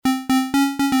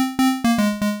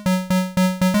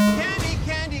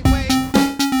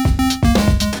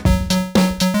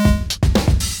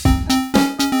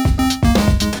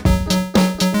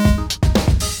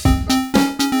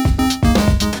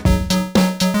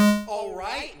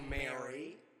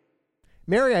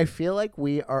Mary, I feel like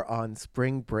we are on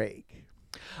spring break.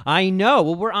 I know.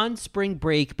 Well, we're on spring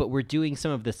break, but we're doing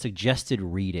some of the suggested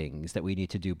readings that we need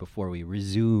to do before we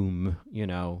resume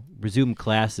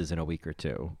classes in a week or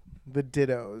two. The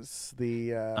dittos.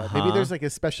 Maybe Uh-huh. there's like a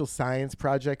special science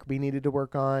project we needed to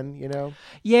work on,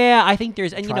 Yeah, I think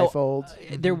there's, and Trifold.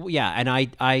 and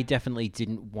I definitely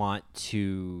didn't want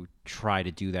to try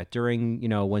to do that during,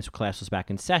 once class was back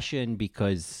in session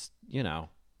because, trying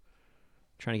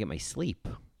to get my sleep,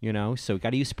 so got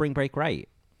to use spring break right.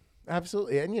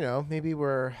 Absolutely. And maybe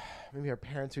our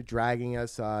parents are dragging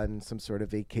us on some sort of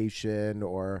vacation,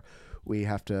 or we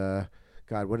have to.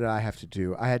 God, what did I have to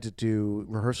do? I had to do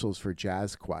rehearsals for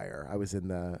jazz choir. I was in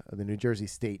the New Jersey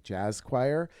State Jazz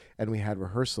Choir, and we had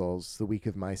rehearsals the week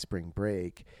of my spring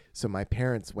break. So my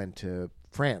parents went to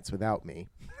France without me.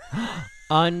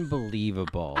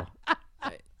 Unbelievable.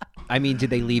 I mean, did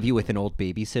they leave you with an old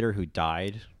babysitter who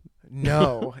died?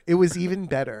 No, it was even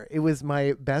better. It was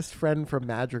my best friend from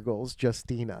Madrigals,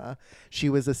 Justina. She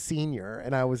was a senior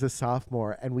and I was a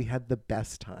sophomore, and we had the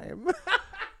best time.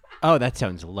 Oh, that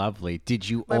sounds lovely. Did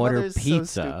you My order mother's pizza?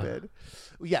 so stupid.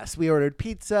 Yes, we ordered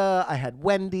pizza. I had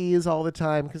Wendy's all the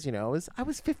time because I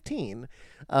was 15.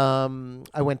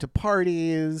 I went to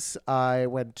parties. I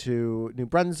went to New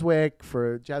Brunswick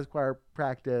for jazz choir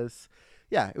practice.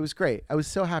 Yeah, it was great. I was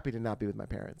so happy to not be with my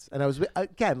parents, and I was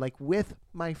again with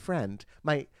my friend,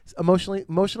 my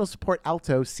emotional support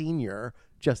alto senior,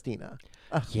 Justina.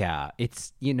 Yeah,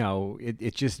 it's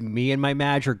it's just me and my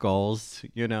madrigals.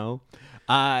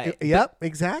 Yep,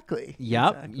 exactly.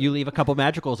 Yep, Exactly. you leave a couple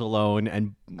madrigals alone,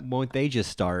 and won't they just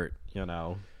start?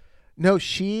 No,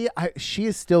 she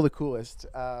is still the coolest.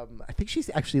 I think she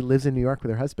actually lives in New York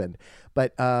with her husband,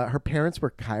 but her parents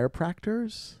were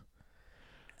chiropractors.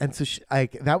 And so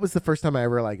that was the first time I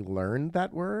ever learned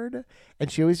that word.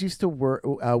 And she always used to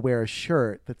wear a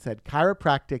shirt that said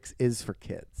chiropractics is for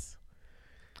kids.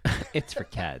 It's for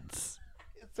kids.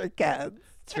 It's for kids.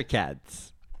 It's for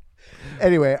kids.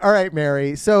 Anyway, all right,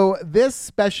 Mary. So this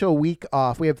special week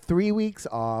off, we have 3 weeks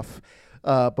off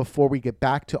before we get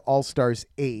back to All Stars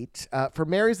 8. For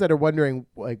Marys that are wondering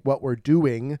what we're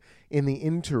doing in the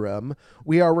interim,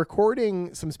 we are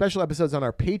recording some special episodes on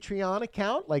our Patreon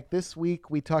account. Like this week,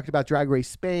 we talked about Drag Race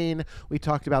Spain. We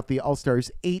talked about the All Stars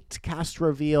 8 cast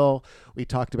reveal. We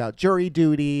talked about Jury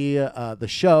Duty, the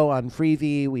show on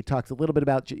Freevee. We talked a little bit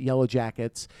about Yellow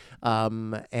Jackets.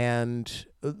 But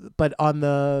on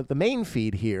the main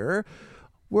feed here,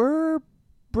 we're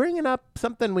bringing up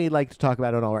something we like to talk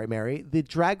about on All Right, Mary, the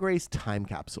Drag Race time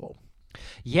capsule.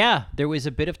 Yeah, there was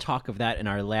a bit of talk of that in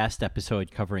our last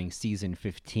episode covering season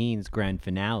 15's grand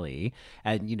finale.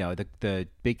 And, the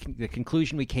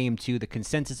conclusion we came to, the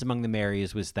consensus among the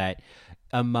Marys was that,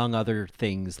 among other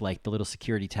things, like the little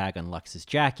security tag on Lux's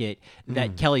jacket,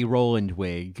 that Kelly Rowland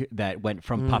wig that went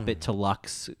from puppet to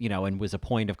Lux, and was a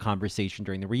point of conversation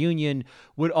during the reunion,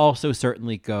 would also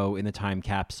certainly go in the time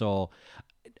capsule.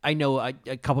 I know a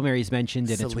couple Marys mentioned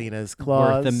it. Selena's It's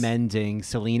claws. worth amending.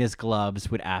 Selena's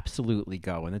gloves would absolutely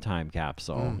go in the time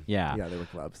capsule. Yeah. Yeah, they were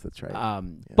gloves. That's right.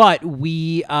 But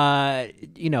we,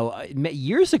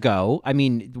 years ago, I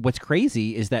mean, what's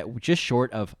crazy is that just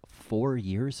short of 4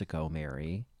 years ago,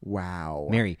 Mary, Wow.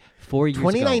 4 years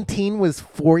ago. 2019 was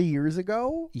 4 years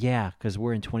ago? Yeah, because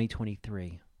we're in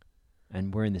 2023.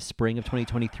 And we're in the spring of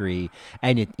 2023.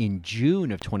 And in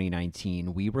June of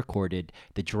 2019, we recorded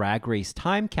the Drag Race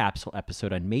time capsule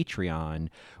episode on Matreon,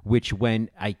 which when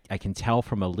I can tell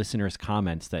from a listener's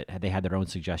comments that they had their own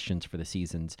suggestions for the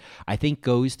seasons, I think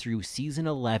goes through season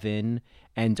 11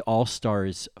 and All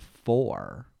Stars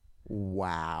 4.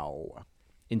 Wow.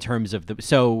 In terms of there's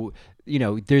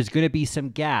going to be some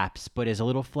gaps, but as a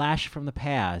little flash from the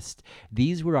past,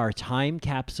 these were our time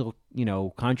capsule,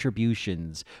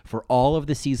 contributions for all of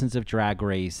the seasons of Drag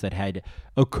Race that had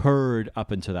occurred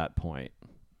up until that point.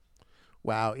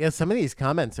 Wow. Yeah, some of these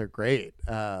comments are great.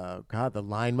 God, the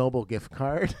Line Mobile gift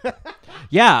card.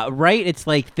 Yeah, right? It's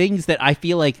like things that I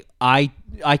feel like I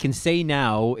can say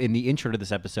now in the intro to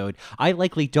this episode. I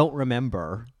likely don't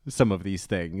remember some of these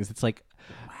things. It's like,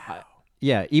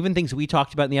 yeah, even things we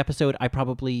talked about in the episode, I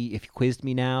probably, if you quizzed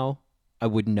me now, I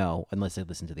wouldn't know unless I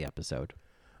listened to the episode.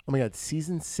 Oh my God,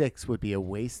 season 6 would be a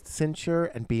waist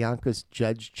cincher and Bianca's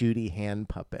Judge Judy hand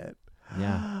puppet.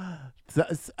 Yeah.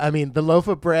 I mean, the loaf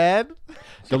of bread.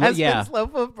 Jasmine's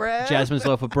loaf of bread. Jasmine's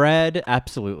loaf of bread.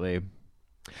 Absolutely.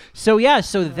 So, yeah,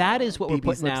 that is what we're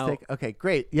BB's putting lipstick. out. Okay,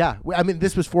 great. Yeah. I mean,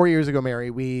 this was 4 years ago,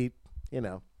 Mary.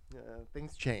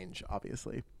 Things change,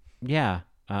 obviously. Yeah.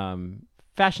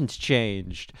 Fashion's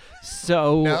changed.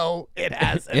 So No, it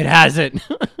hasn't. It hasn't.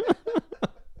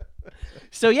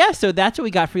 So that's what we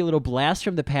got for you, a little blast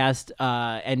from the past.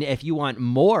 And if you want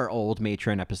more old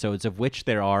Matron episodes, of which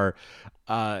there are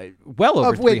well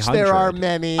over 300. Of which there are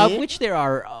many. Of which there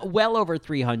are well over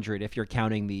 300 if you're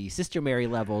counting the Sister Mary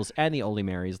levels and the Only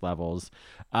Marys levels.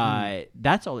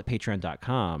 That's all at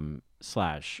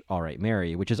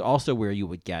patreon.com/allrightmary, which is also where you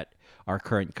would get our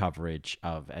current coverage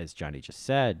of, as Johnny just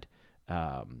said,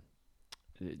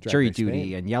 Jury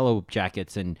Duty and Yellow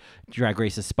Jackets and Drag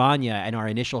Race España, and our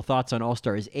initial thoughts on All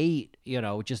Stars 8,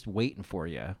 just waiting for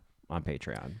you on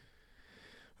Patreon.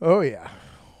 Oh yeah.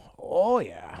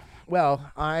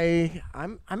 Well,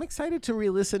 I'm excited to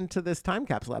re-listen to this time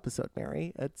capsule episode,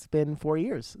 Mary. It's been 4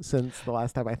 years since the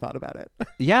last time I thought about it.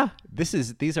 Yeah,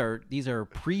 these are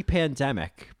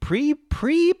pre-pandemic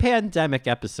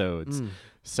episodes.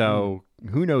 So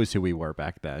who knows who we were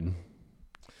back then?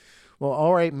 Well,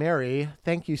 all right, Mary,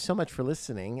 thank you so much for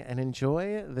listening, and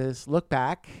enjoy this look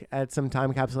back at some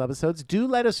time capsule episodes. Do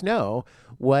let us know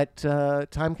what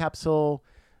time capsule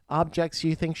objects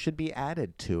you think should be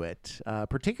added to it,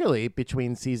 particularly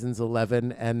between seasons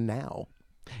 11 and now.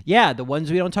 Yeah, the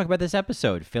ones we don't talk about this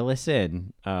episode. Fill us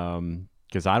in,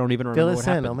 because I don't even remember what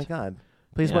happened. Oh my God.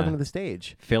 Please welcome to the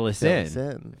stage. Fill us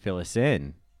in.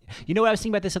 You know what I was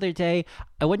thinking about this other day?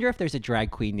 I wonder if there's a drag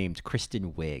queen named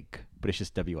Kristen Wiig, but it's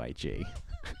just W-I-G.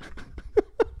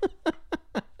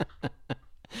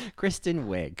 Kristen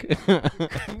Wiig.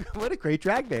 What a great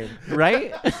drag name.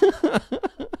 Right?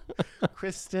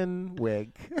 Kristen Wiig.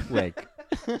 Wiig.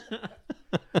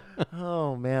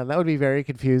 Oh, man. That would be very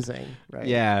confusing, right?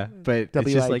 Yeah, but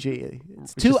W-I-G. it's just like...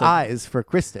 It's two I's for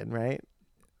Kristen, right?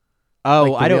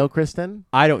 Oh, like the real Kristen?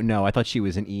 I don't know. I thought she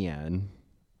was an E-N.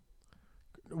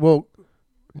 Well,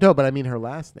 no, but I mean her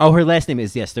last name. Oh, her last name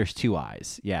is, yes, there's two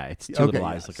I's. Yeah, it's two little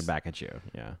eyes looking back at you.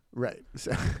 Yeah. Right.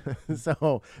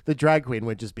 So the drag queen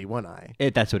would just be one eye.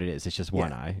 That's what it is. It's just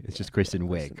one eye. It's just Kristen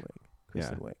Wiig.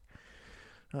 Kristen Wiig.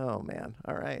 Oh, man.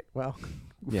 All right. Well,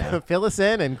 yeah. Fill us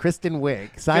in and Kristen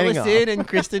Wiig. Signing off. Fill us in and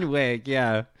Kristen Wiig.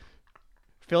 Yeah.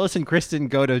 Phyllis and Kristen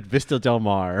go to Vista Del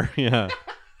Mar. Yeah.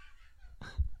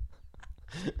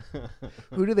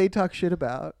 Who do they talk shit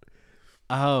about?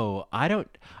 Oh,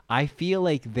 I feel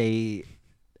like they,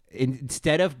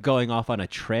 instead of going off on a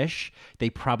Trish, they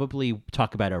probably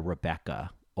talk about a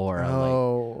Rebecca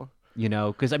or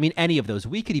because I mean, any of those.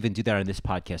 We could even do that on this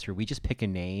podcast where we just pick a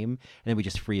name and then we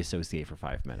just free associate for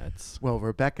 5 minutes. Well,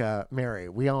 Rebecca, Mary,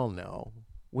 we all know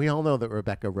that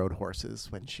Rebecca rode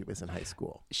horses when she was in high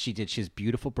school. She did. She has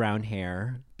beautiful brown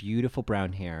hair.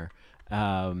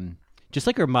 Just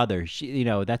like her mother, she,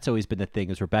 that's always been the thing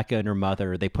is Rebecca and her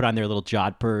mother, they put on their little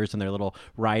jodhpurs and their little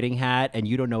riding hat, and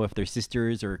you don't know if they're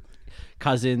sisters or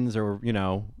cousins or,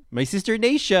 my sister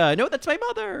Naisha. No, that's my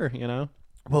mother,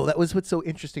 Well, that was what's so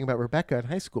interesting about Rebecca in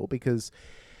high school, because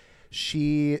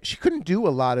she couldn't do a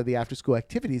lot of the after school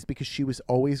activities because she was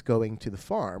always going to the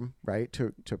farm, right,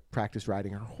 to practice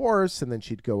riding her horse, and then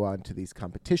she'd go on to these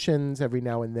competitions every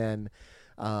now and then.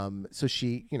 So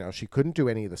she couldn't do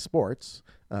any of the sports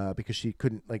because she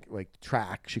couldn't like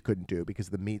track. She couldn't do because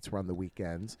the meets were on the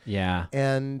weekends. Yeah.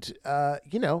 And,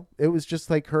 it was just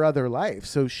like her other life.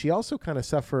 So she also kind of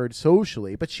suffered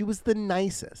socially, but she was the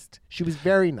nicest. She was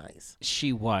very nice.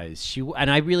 She was. And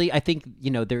I think,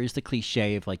 there is the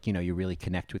cliche of like, you really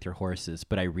connect with your horses,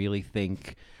 but I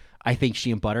think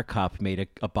she and Buttercup made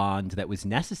a bond that was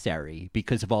necessary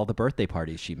because of all the birthday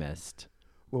parties she missed.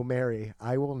 Well, Mary,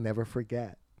 I will never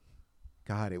forget.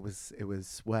 God, it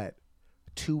was what?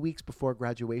 2 weeks before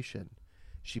graduation,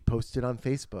 she posted on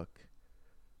Facebook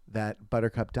that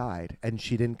Buttercup died and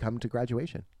she didn't come to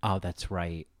graduation. Oh, that's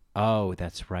right.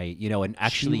 And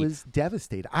actually she was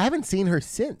devastated. I haven't seen her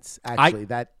since, actually.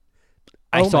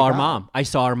 I saw her mom. I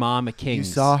saw her mom at King's.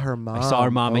 You saw her mom? I saw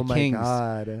her mom at King's. Oh,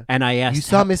 my God. And I asked... You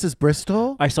saw Mrs.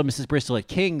 Bristol? I saw Mrs. Bristol at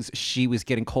King's. She was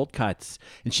getting cold cuts,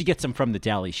 and she gets them from the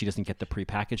deli. She doesn't get the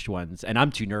prepackaged ones, and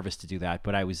I'm too nervous to do that,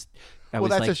 but I was that's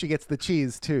like, how she gets the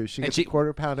cheese, too. She gets a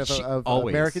quarter pound of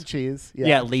American cheese.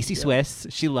 Yeah, Lacy Swiss.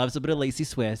 She loves a bit of Lacy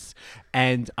Swiss.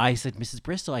 And I said, Mrs.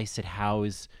 Bristol,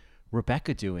 how's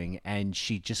Rebecca doing? And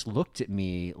she just looked at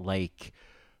me like,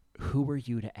 who are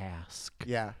you to ask?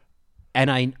 Yeah. And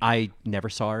I never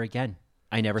saw her again.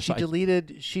 She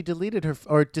deleted her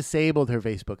or disabled her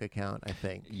Facebook account, I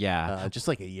think. Yeah. Just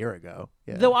like a year ago.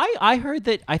 Yeah. Though I heard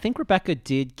that I think Rebecca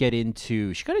did got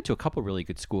into a couple really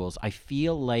good schools. I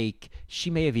feel like she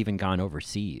may have even gone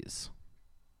overseas.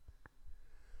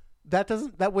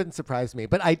 That wouldn't surprise me.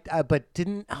 But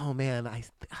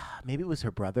maybe it was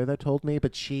her brother that told me,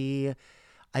 but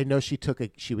I know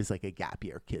she was like a gap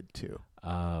year kid too.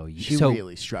 Oh, she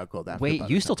really struggled after. Wait,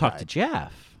 you still talk to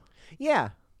Jeff? Yeah.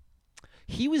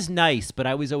 He was nice, but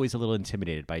I was always a little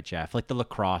intimidated by Jeff. Like the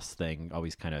lacrosse thing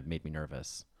always kind of made me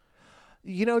nervous.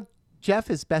 You know, Jeff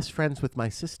is best friends with my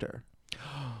sister.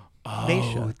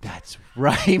 Naisha. That's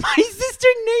right. My sister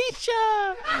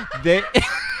Naisha. They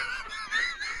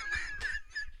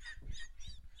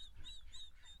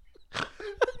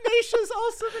Naisha's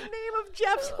also the name of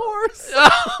Jeff's horse.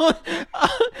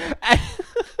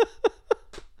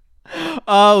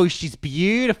 Oh, she's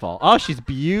beautiful. Oh, she's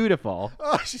beautiful.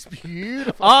 Oh, she's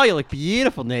beautiful. Oh, you look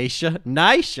beautiful, Naisha.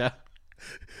 Naisha.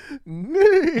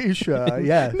 Naisha,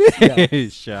 yes.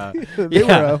 Naisha. They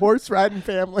were a horse riding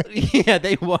family. Yeah,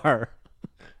 they were.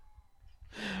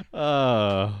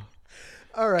 Oh.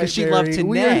 All right, Because she loved to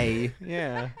neigh.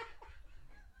 Yeah.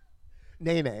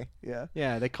 Nene, yeah.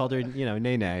 Yeah, they called her,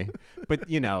 Nene. But,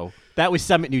 that was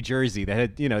Summit, New Jersey. That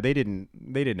had, they didn't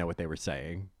know what they were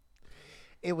saying.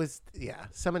 It was,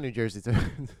 Summit, New Jersey. It's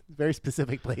a very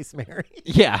specific place, Mary.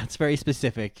 Yeah, it's very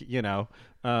specific,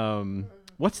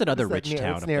 What's that other rich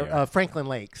town it's up near there? Franklin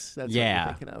Lakes. That's what you're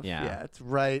thinking of. Yeah. It's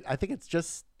right. I think it's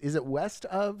just, is it west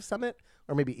of Summit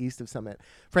or maybe east of Summit?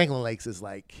 Franklin Lakes is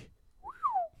like.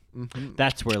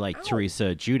 That's where,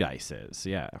 Teresa Giudice is,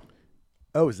 yeah.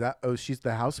 Oh, is that? Oh, she's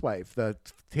the housewife, the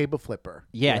table flipper.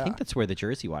 Yeah, I think that's where the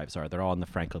Jersey wives are. They're all in the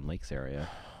Franklin Lakes area.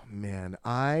 Man,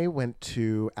 I went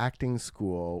to acting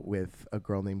school with a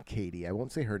girl named Katie. I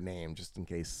won't say her name just in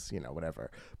case, whatever.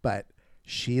 But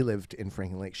she lived in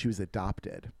Franklin Lake. She was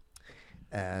adopted.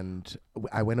 And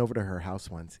I went over to her house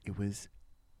once. It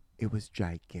was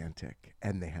gigantic.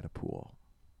 And they had a pool.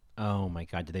 Oh, my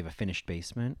God. Did they have a finished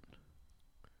basement?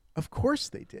 Of course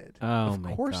they did. Oh, of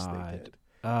my course God. they did.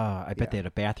 I bet they had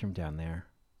a bathroom down there.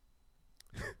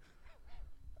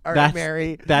 All right,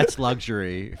 Mary. That's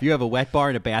luxury. If you have a wet bar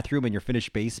and a bathroom in your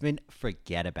finished basement,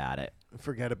 forget about it.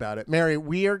 Forget about it. Mary,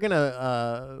 we are going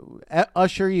to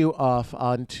usher you off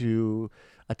onto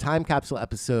a time capsule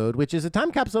episode, which is a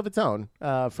time capsule of its own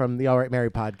from the All Right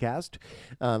Mary podcast.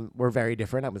 We're very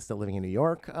different. I'm still living in New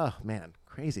York. Oh, man.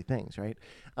 Crazy things, right?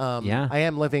 Yeah. I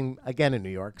am living again in New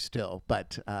York still,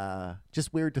 but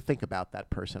just weird to think about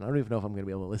that person. I don't even know if I'm going to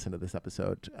be able to listen to this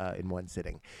episode in one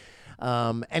sitting.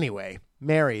 Anyway,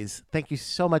 Marys, thank you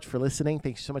so much for listening.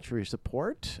 Thank you so much for your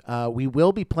support. We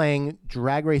will be playing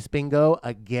Drag Race Bingo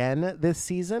again this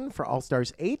season for All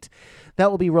Stars 8.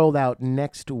 That will be rolled out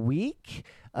next week.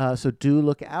 So do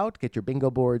look out. Get your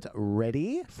bingo boards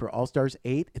ready for All Stars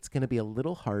 8. It's going to be a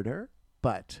little harder,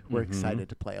 but we're excited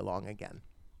to play along again.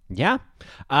 Yeah.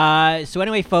 So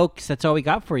anyway, folks, that's all we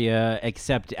got for you,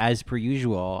 except as per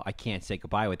usual, I can't say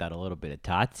goodbye without a little bit of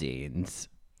Totsines.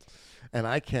 And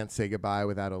I can't say goodbye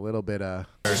without a little bit of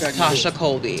Tasha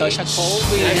Colby.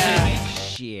 Yeah.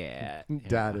 Shit.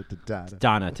 Donna.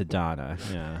 To Donna.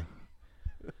 Yeah.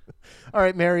 All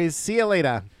right, Marys. See you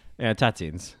later. Yeah,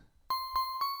 Totsines.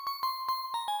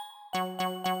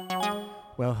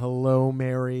 Well, hello,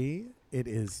 Mary. It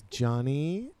is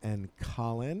Johnny and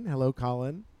Colin. Hello,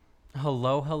 Colin.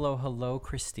 Hello,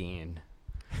 Christine.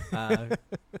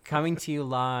 Coming to you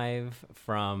live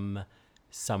from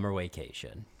summer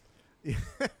vacation.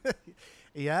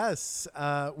 Yes,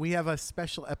 we have a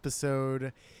special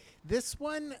episode. This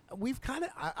one, we've kind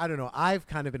of, I don't know, I've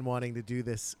kind of been wanting to do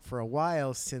this for a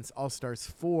while since All Stars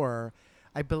 4.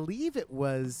 I believe it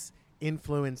was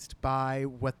influenced by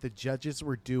what the judges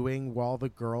were doing while the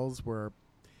girls were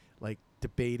like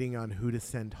debating on who to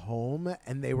send home,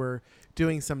 and they were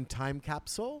doing some time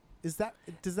capsule. Does that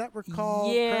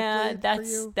recall? Yeah, correctly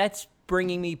for you? that's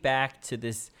bringing me back to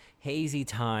this hazy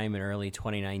time in early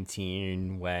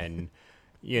 2019 when,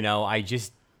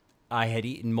 I had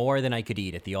eaten more than I could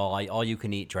eat at the all you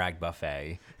can eat drag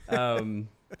buffet.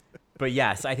 But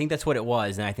yes, I think that's what it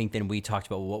was, and I think then we talked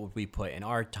about what would we put in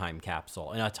our time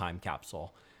capsule,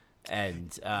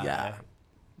 and Yeah.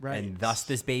 Right. and thus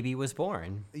this baby was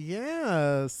born.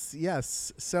 Yes.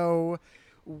 So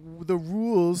the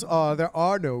rules are there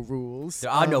are no rules. There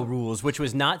are no rules, which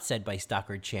was not said by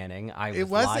Stockard Channing. I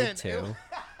was lied to.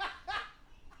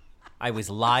 I was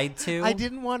lied to. I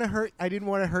didn't want to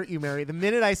hurt you, Mary. The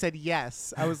minute I said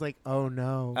yes, I was like, "Oh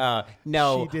no."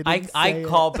 No, She didn't I say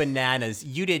call bananas.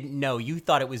 You didn't know. You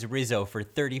thought it was Rizzo for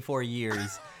 34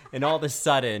 years, and all of a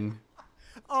sudden.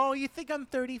 Oh, you think I'm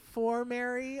 34,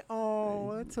 Mary?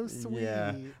 Oh, that's so sweet.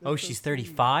 Yeah. That's She's so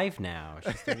 35 now.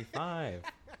 She's 35.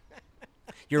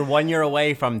 You're 1 year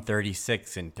away from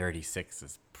 36, and 36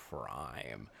 is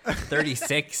prime.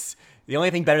 36. The only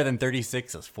thing better than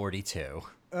 36 is 42.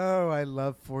 Oh, I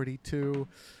love 42.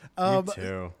 Me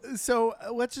too. So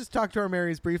let's just talk to our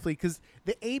Marys briefly, because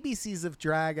the ABCs of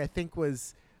drag, I think,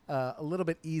 was a little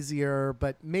bit easier,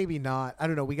 but maybe not. I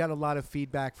don't know. We got a lot of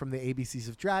feedback from the ABCs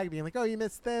of drag being like, oh, you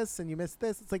missed this and you missed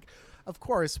this. It's like, of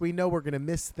course, we know we're going to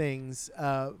miss things.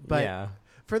 But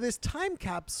for this time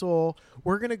capsule,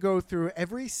 we're going to go through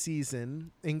every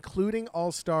season, including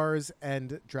All Stars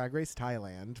and Drag Race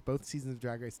Thailand, both seasons of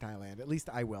Drag Race Thailand. At least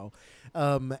I will.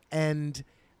 And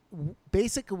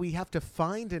basically, we have to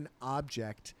find an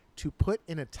object to put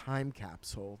in a time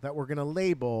capsule that we're going to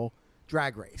label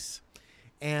Drag Race.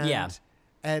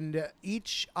 And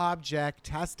each object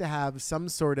has to have some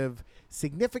sort of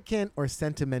significant or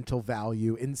sentimental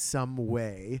value in some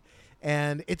way.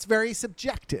 And it's very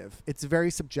subjective.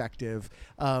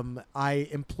 I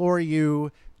implore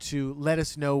you to let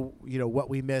us know, what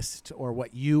we missed or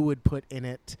what you would put in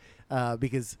it,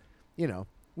 because,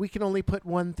 we can only put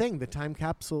one thing. The time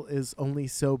capsule is only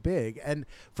so big. And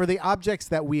for the objects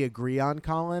that we agree on,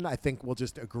 Colin, I think we'll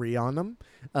just agree on them.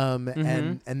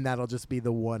 And that'll just be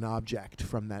the one object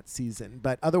from that season.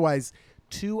 But otherwise,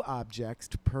 2 objects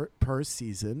per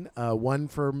season, one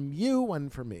from you, one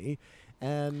for me.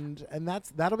 And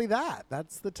that'll be that.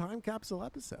 That's the time capsule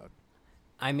episode.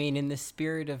 I mean, in the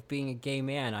spirit of being a gay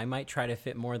man, I might try to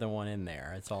fit more than one in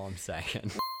there. That's all I'm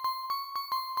saying.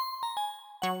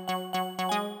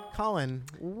 Colin,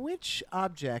 which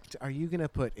object are you going to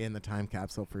put in the time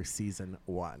capsule for season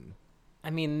 1? I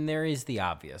mean, there is the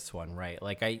obvious one, right?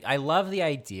 Like, I love the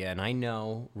idea, and I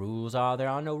know there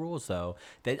are no rules, though,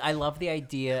 that I love the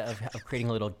idea of creating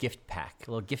a little gift pack,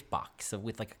 a little gift box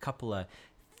with, like,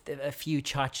 a few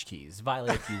tchotchkes,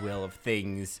 Violet, if you will, of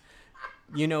things.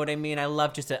 You know what I mean? I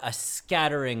love just a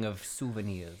scattering of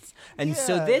souvenirs. And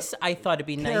so this, I thought it'd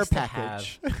be nice to have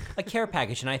a care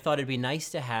package. And I thought it'd be nice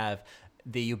to have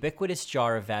the ubiquitous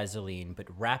jar of Vaseline, but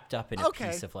wrapped up in a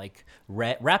piece of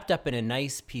wrapped up in a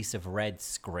nice piece of red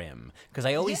scrim. Because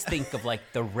I always think of like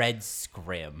the red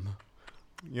scrim,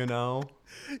 you know?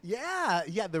 Yeah,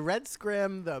 the red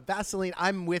scrim, the Vaseline.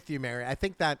 I'm with you, Mary. I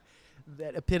think that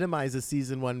epitomizes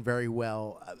season 1 very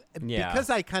well. Because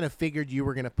I kind of figured you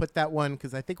were going to put that one,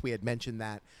 because I think we had mentioned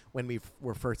that when we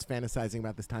were first fantasizing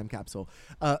about this time capsule.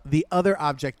 The other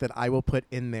object that I will put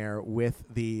in there with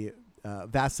the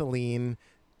Vaseline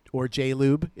or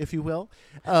J-Lube, if you will,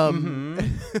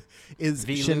 is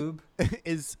V-Lube?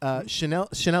 is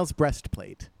Chanel's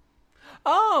breastplate.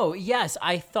 Oh, yes.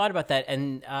 I thought about that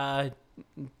and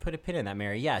put a pin in that,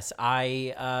 Mary. Yes,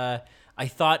 I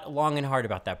thought long and hard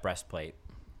about that breastplate.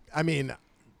 I mean,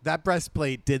 that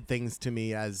breastplate did things to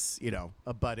me as,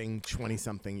 a budding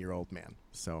 20-something-year-old man.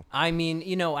 So I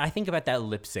mean, I think about that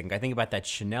lip sync. I think about that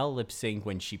Chanel lip sync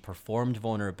when she performed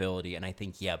Vulnerability, and I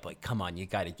think, but come on, you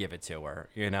got to give it to her,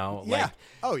 Yeah. Like,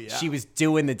 oh, yeah. She was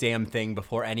doing the damn thing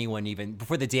before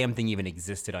the damn thing even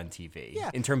existed on TV. Yeah.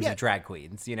 In terms of drag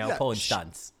queens, pulling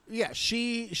stunts. Yeah,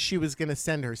 she was going to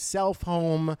send herself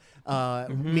home.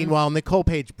 Meanwhile, Nicole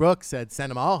Page Brooks said, send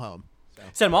them all home. So.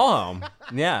 Send them all home.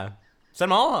 Yeah. Send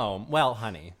them all home. Well,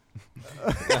 honey.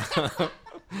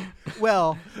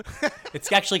 Well, it's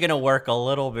actually going to work a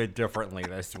little bit differently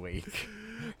this week.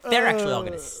 They're actually all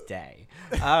going to stay.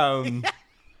 But,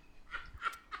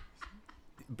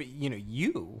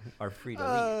 you are free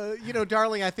to leave.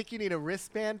 Darling, I think you need a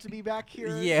wristband to be back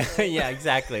here. Yeah,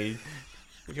 exactly.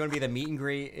 If you want to be the meet and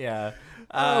greet, yeah.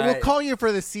 We'll call you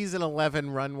for the season 11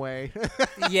 runway.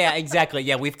 Yeah, exactly.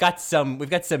 Yeah, we've got some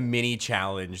mini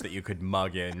challenge that you could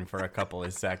mug in for a couple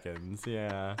of seconds.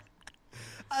 Yeah.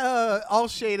 All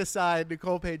shade aside,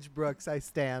 Nicole Page Brooks, I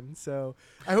stand. So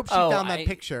I hope she found that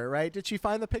picture, right? Did she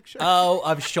find the picture? Oh,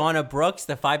 of Shauna Brooks,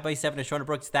 the 5x7 of Shauna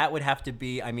Brooks. That would have to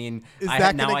be. I mean, is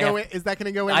that going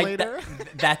to go in later?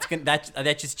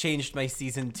 That just changed my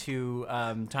season 2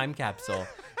 time capsule.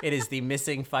 It is the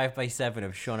missing 5x7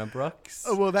 of Shauna Brooks.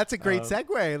 Oh, well, that's a great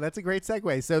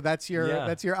segue. So that's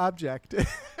your object.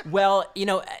 Well,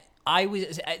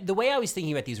 the way I was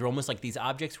thinking about these were almost like these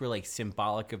objects were like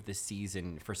symbolic of the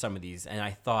season for some of these. And I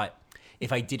thought,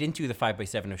 if I didn't do the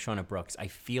 5x7 of Shauna Brooks, I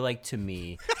feel like to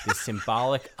me, the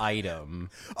symbolic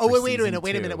item. Oh, wait a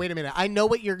minute. I know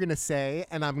what you're going to say,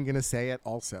 and I'm going to say it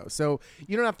also. So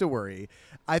you don't have to worry.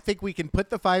 I think we can put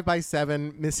the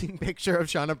 5x7 missing picture of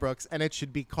Shauna Brooks, and it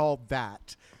should be called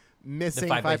that. Missing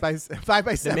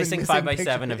 5x7. The missing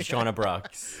 5x7 of Shauna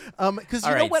Brooks. Because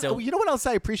you know what else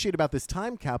I appreciate about this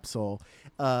time capsule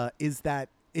is that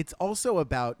it's also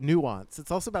about nuance. It's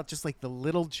also about just like the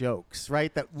little jokes,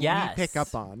 right? That we pick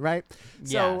up on, right?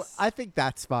 So I think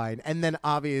that's fine. And then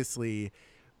obviously,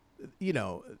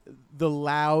 the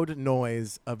loud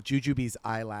noise of Jujubee's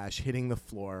eyelash hitting the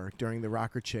floor during the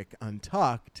Rocker Chick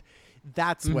Untucked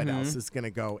That's what else is going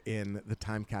to go in the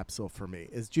time capsule for me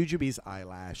is Jujubee's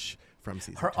eyelash from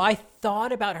season 2. I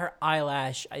thought about her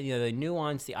eyelash, the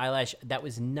nuance, the eyelash. That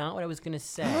was not what I was going to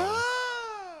say.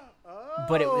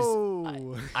 But it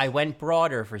was. I went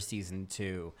broader for season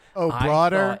 2. Oh,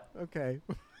 broader? Okay.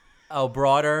 Oh,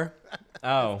 broader?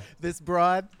 Oh. This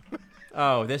broad?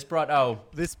 Oh, this broad. Oh.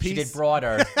 This piece? She did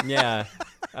broader. Yeah.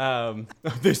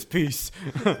 This piece.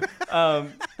 Or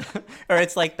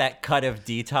it's like that cut of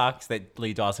Detox that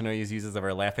Lee Dawson always uses of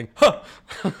her laughing.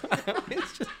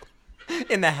 It's just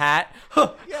in the hat.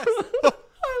 Yes.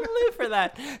 I live for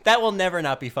that. That will never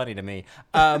not be funny to me.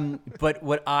 But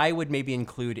what I would maybe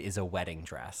include is a wedding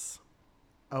dress.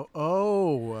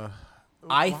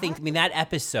 I think that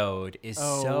episode is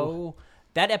so.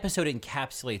 That episode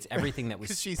encapsulates everything that was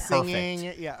perfect. She's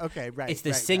singing. Yeah. Okay. Right. It's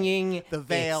the singing. Right. The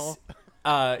veil.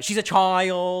 She's a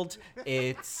child.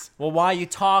 It's why are you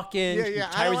talking? Yeah,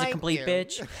 Tyra's a complete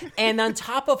bitch. And on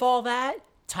top of all that,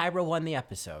 Tyra won the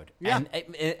episode. Yeah.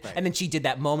 And then she did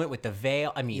that moment with the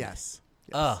veil. I mean, yes.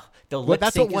 The lip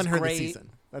that's sync what won is her great. the season.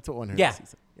 That's what won her the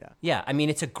season. Yeah. Yeah. I mean,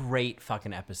 it's a great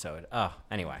fucking episode.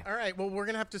 Anyway. All right. Well, we're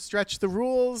going to have to stretch the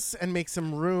rules and make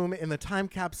some room in the time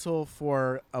capsule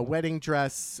for a wedding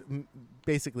dress,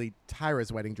 basically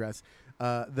Tyra's wedding dress,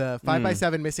 the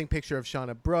 5x7 missing picture of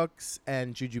Shauna Brooks,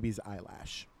 and Jujubee's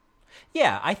eyelash.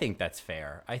 Yeah, I think that's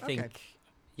fair. I think,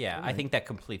 right. I think that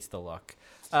completes the look.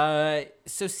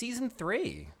 So season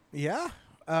 3. Yeah.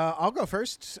 I'll go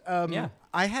first. Yeah.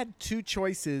 I had 2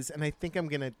 choices, and I think I'm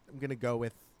gonna go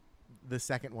with the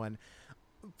second one.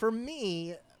 For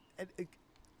me,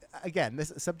 again,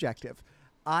 this is subjective.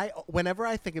 Whenever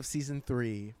I think of season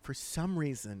 3, for some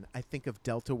reason, I think of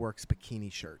Delta Works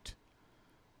bikini shirt.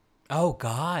 Oh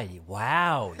God!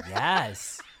 Wow!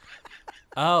 Yes.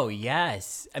 Oh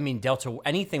yes. I mean,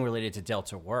 anything related to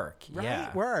Delta work. Right?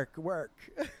 Yeah. Work.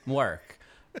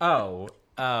 Oh.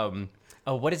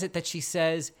 What is it that she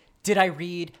says? Did I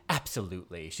read?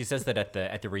 Absolutely. She says that at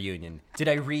the reunion. Did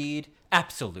I read?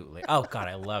 Absolutely. Oh God,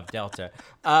 I love Delta.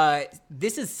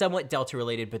 This is somewhat Delta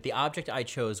related, but the object I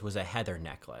chose was a heather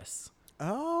necklace.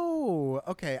 Oh,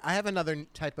 okay. I have another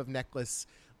type of necklace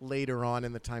later on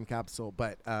in the time capsule,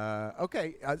 but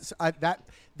okay.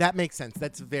 That makes sense.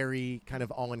 That's very kind of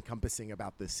all-encompassing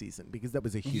about this season because that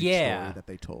was a huge story that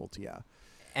they told. Yeah.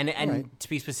 And to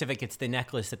be specific, it's the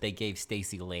necklace that they gave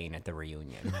Stacey Lane at the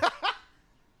reunion.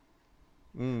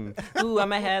 Ooh,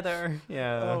 I'm a Heather.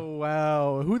 Yeah. Oh,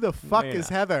 wow. Who the fuck is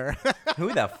Heather?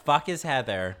 Who the fuck is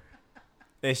Heather?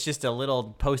 It's just a little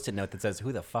Post-it note that says,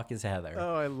 who the fuck is Heather?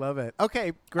 Oh, I love it.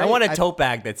 Okay, great. I want a tote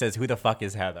bag that says, who the fuck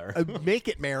is Heather? Make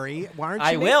it, Mary. Why aren't you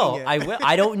I will. making it? I will.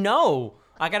 I don't know.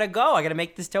 I gotta go. I gotta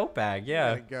make this tote bag.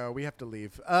 Yeah. We gotta go. We have to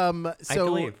leave. I have to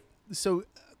leave. So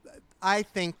I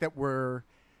think that we're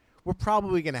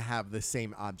probably going to have the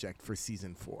same object for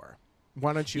season 4.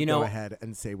 Why don't you go ahead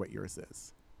and say what yours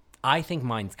is? I think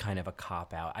mine's kind of a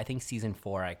cop-out. I think season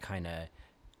 4, I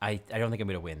don't think I'm going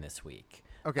to win this week.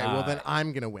 Okay, well, then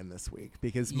I'm going to win this week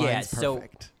because mine's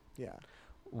perfect.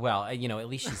 Well, at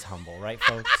least she's humble, right,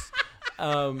 folks?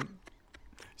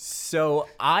 So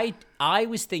I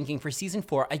was thinking for season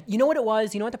 4, you know what it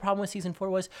was? You know what the problem with season 4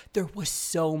 was? There was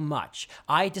so much.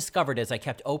 I discovered as I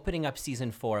kept opening up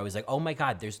season 4, I was like, oh my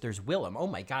God, there's Willem. Oh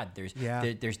my God, there's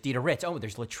Dita Ritz. Oh,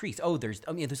 there's Latrice. Oh, there's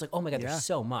like, oh my God, there's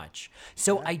so much.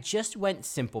 So I just went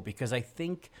simple because I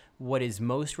think what is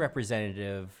most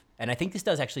representative, and I think this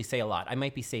does actually say a lot, I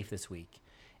might be safe this week,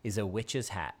 is a witch's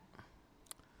hat.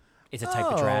 It's a type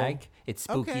of drag. It's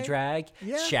spooky drag.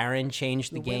 Yeah. Sharon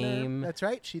changed the game. Winner. That's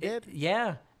right. She did.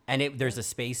 And there's a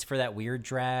space for that weird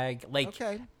drag.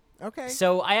 Okay.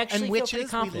 So I actually feel pretty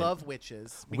confident. We love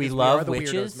witches. We love the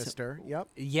witches. Weirdos, mister. Yep.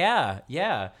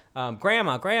 Yeah.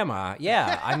 Grandma.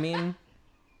 Yeah. I mean.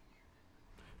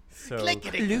 So.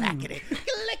 Clickety clackety.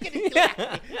 Clickety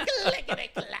clackety. Clickety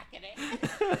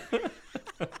clackety.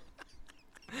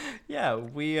 Yeah,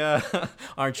 we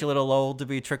aren't you a little old to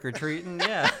be trick-or-treating?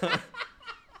 Yeah.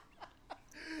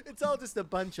 It's all just a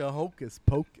bunch of hocus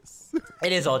pocus.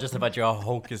 It is all just a bunch of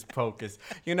hocus pocus.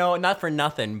 Not for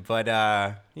nothing, but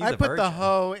he's a virgin. I put the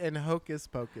hoe in hocus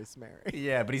pocus, Mary.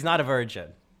 Yeah, but he's not a virgin.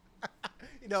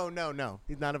 No.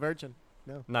 He's not a virgin.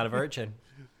 No. Not a virgin.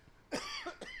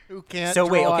 Who can't So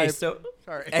drive. wait, okay, so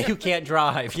Sorry. Who can't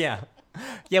drive, yeah.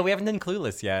 Yeah, we haven't done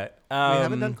Clueless yet. We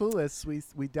haven't done Clueless.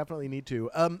 We definitely need to.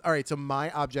 All right, so my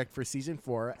object for season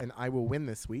 4, and I will win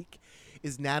this week,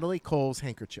 is Natalie Cole's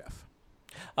handkerchief.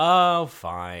 Oh,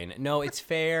 fine. No, it's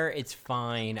fair. It's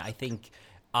fine. I think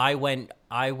I went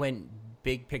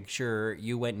big picture.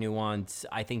 You went nuance.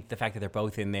 I think the fact that they're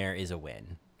both in there is a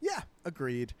win. Yeah,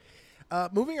 agreed.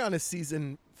 Moving on to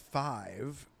season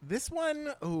 5. This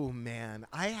one, oh man,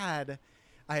 I had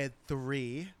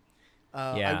 3.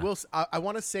 Yeah. I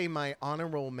want to say my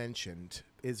honorable mention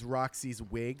is Roxy's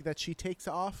wig that she takes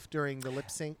off during the lip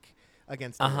sync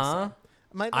against Alyssa.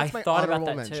 That's my thought about honorable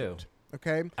that mention. too.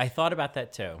 Okay. I thought about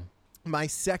that too. My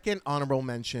second honorable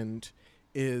mention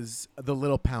is the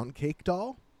little pound cake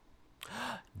doll.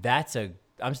 That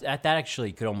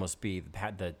actually could almost be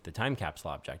the time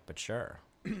capsule object, but sure.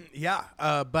 Yeah,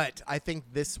 but I think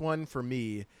this one for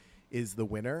me is the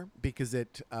winner because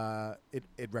it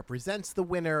represents the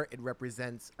winner. It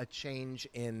represents a change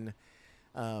in,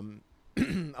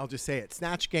 I'll just say it,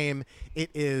 Snatch Game. It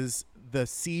is the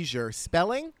seizure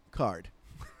spelling card.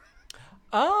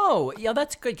 Oh, yeah,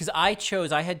 that's good because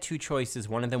I had 2 choices.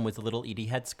 One of them was a little Edie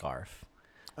headscarf.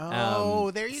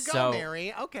 Oh, there you go, so-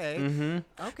 Mary. Okay.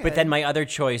 Okay. But then my other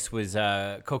choice was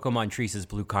Coco Montrese's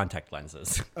blue contact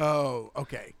lenses. Oh,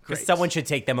 okay. Great. Someone should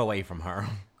take them away from her.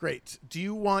 Great. Do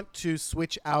you want to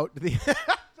switch out the...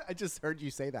 I just heard you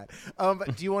say that.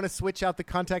 Do you want to switch out the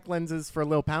contact lenses for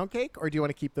Lil Pound Cake, or do you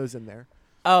want to keep those in there?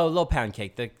 Oh, little pound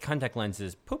cake. The contact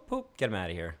lenses. Poop, poop. Get them out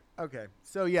of here. Okay.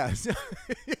 So, yes.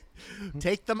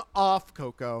 Take them off,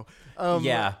 Coco.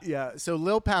 Yeah. Yeah. So,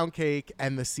 Lil Pound Cake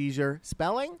and the seizure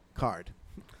spelling card.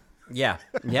 Yeah.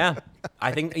 Yeah.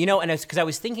 I think, and it's because I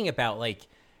was thinking about like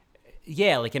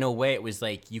in a way it was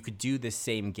like you could do the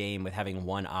same game with having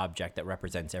one object that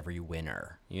represents every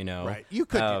winner, Right. You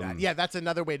could do that. Yeah, that's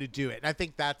another way to do it. And I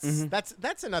think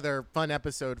that's another fun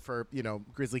episode for,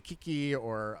 Grizzly Kiki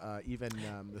or even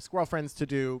the Squirrel Friends to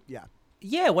do. Yeah.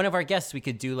 Yeah, one of our guests, we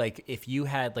could do like if you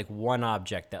had like one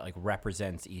object that like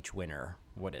represents each winner,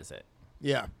 what is it?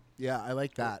 Yeah. Yeah, I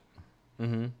like that.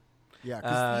 Mm-hmm. Yeah,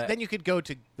 because then you could go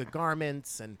to the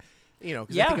garments and,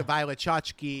 because I think of Violet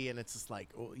Chachki and it's just like,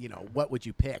 what would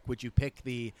you pick? Would you pick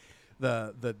the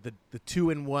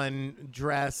 2-in-1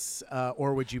 dress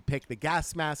or would you pick the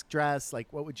gas mask dress?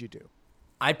 Like, what would you do?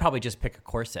 I'd probably just pick a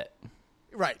corset.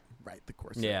 Right, the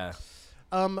corset. Yeah.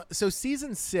 So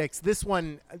season 6, this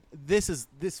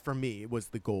for me was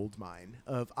the gold mine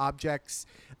of objects.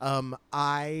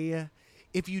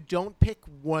 If you don't pick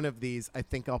one of these, I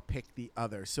think I'll pick the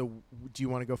other. So do you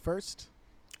want to go first?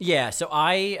 Yeah. So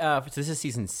so this is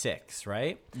season 6,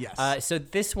 right? Yes. So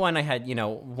this one I had,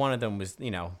 one of them was,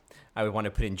 I would want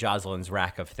to put in Jocelyn's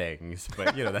rack of things,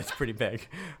 but that's pretty big.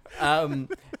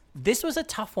 This was a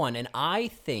tough one, and I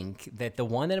think that the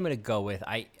one that I'm going to go with,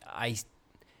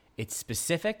 it's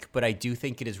specific, but I do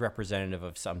think it is representative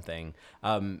of something.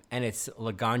 And it's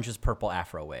Laganja's purple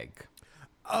afro wig.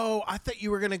 Oh, I thought you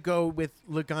were going to go with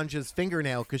Laganja's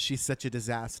fingernail because she's such a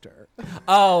disaster.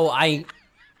 Oh, I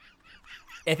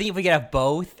think if we could have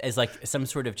both as like some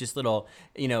sort of just little,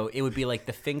 it would be like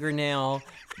the fingernail,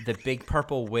 the big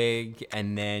purple wig,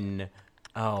 and then,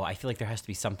 I feel like there has to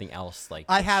be something else. Like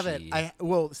I have it.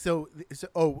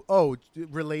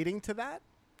 Relating to that?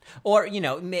 Or,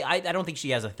 I don't think she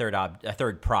has a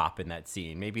third prop in that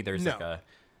scene. Maybe there's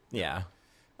yeah.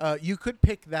 You could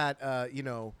pick that,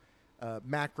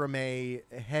 macrame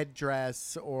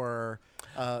headdress or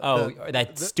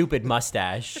that stupid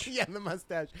mustache. Yeah, the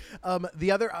mustache.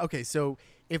 So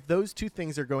if those two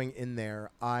things are going in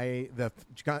there,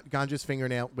 Ganja's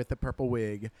fingernail with the purple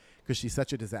wig, because she's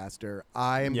such a disaster,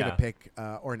 I am going to pick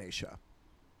Ornacia.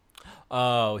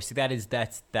 Oh, see, that's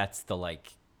the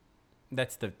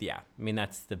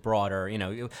broader,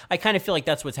 I kind of feel like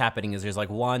that's what's happening is there's like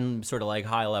one sort of like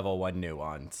high level, one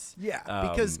nuance. Yeah,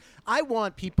 because I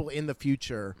want people in the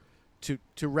future to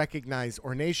recognize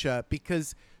Ornacia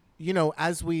because,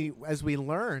 as we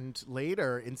learned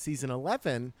later in season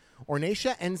 11,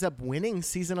 Ornacia ends up winning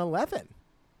season 11.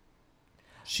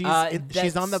 She's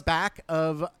on the back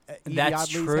of Edie That's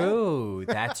Oddly's true. head.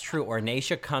 That's true.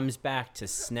 Ornacia comes back to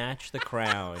snatch the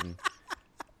crown.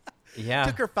 Yeah.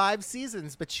 Took her 5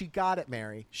 seasons, but she got it,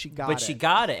 Mary. She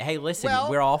got it. Hey, listen, Well,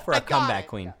 we're all for I a got comeback it.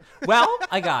 queen. Well,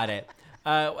 I got it.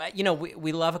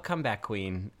 We love a comeback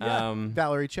queen. Yeah.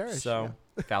 Valerie Cherish. So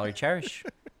Valerie Cherish.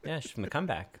 Yeah, she's from the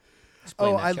comeback.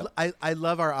 I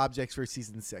love our objects for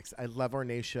season 6. I love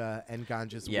Ornacia and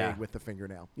Ganja's wig with the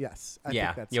fingernail. Yes, I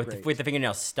think that's great. With the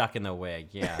fingernail stuck in the wig.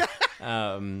 Yeah.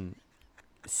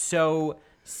 So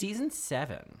season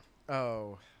 7.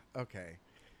 Oh, okay.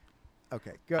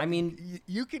 Okay, go. I mean,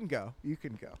 you can go. You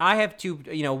can go. I have 2.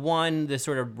 One, the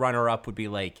sort of runner-up would be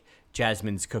like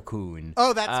Jasmine's cocoon.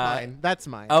 Oh, that's mine. That's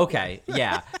mine. Okay,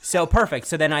 yeah. So perfect.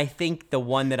 So then I think the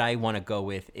one that I want to go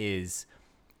with is,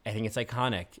 I think it's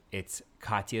iconic. It's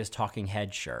Katya's talking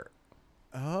head shirt.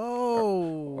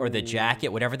 Oh. Or the jacket,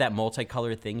 whatever that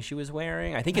multicolored thing she was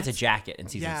wearing. I think it's a jacket in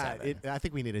season Yeah, 7. I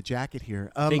think we need a jacket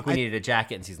here. I think we needed a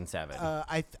jacket in season 7.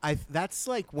 That's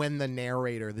like when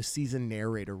the season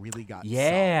narrator really got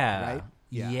Yeah. solid, right?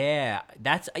 Yeah.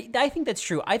 I think that's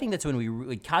true. I think that's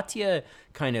when Katya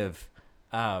kind of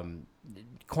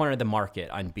cornered the market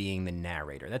on being the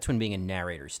narrator. That's when being a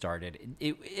narrator started.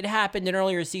 It happened in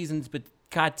earlier seasons, but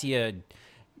Katya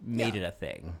made it a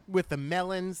thing. With the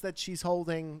melons that she's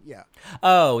holding, yeah.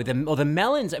 Oh, the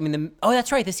melons. I mean,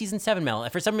 that's right, the season 7 melon.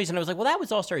 For some reason, I was like, well, that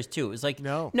was All Stars 2. It was like,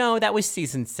 no, that was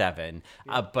season 7.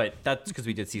 Yeah. But that's because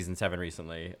we did season 7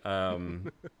 recently.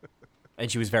 And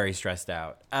she was very stressed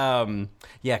out.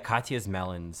 Katya's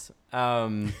melons.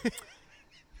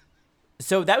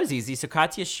 So that was easy. So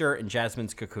Katya's shirt and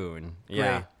Jasmine's cocoon.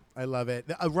 Yeah. Great. I love it.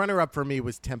 A runner-up for me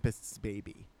was Tempest's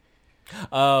baby.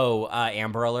 Oh,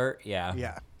 Amber Alert? Yeah.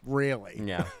 Yeah, really.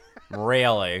 Yeah,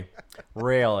 really.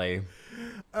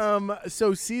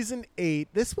 So season 8,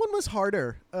 this one was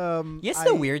harder. It's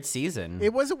a weird season.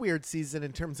 It was a weird season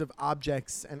in terms of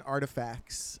objects and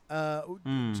artifacts.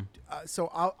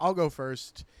 So I'll go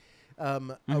first. A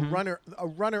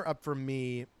runner-up for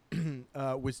me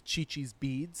was Chi-Chi's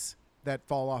beads that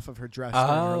fall off of her dress during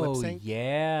her lip sync.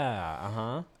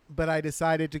 Yeah. But I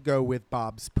decided to go with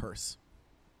Bob's purse.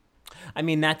 I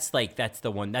mean, that's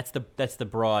the one. That's the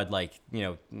broad,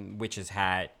 witch's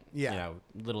hat. Yeah.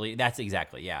 Literally, that's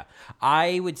exactly, yeah.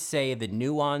 I would say the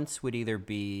nuance would either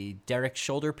be Derek's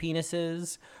shoulder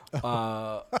penises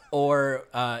or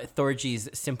Thorgy's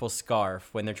simple scarf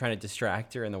when they're trying to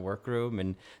distract her in the workroom.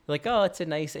 And they're like, oh, it's a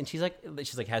nice, and she's like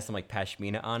has some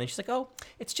pashmina on, and she's like, oh,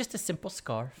 it's just a simple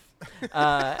scarf.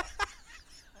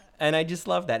 And I just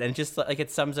love that. And just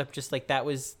it sums up just that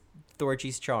was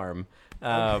Thorgy's charm.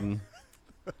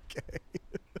 Okay.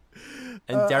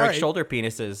 And Derek's shoulder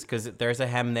penises, because there's a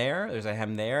hem there.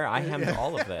 I hemmed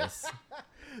all of this.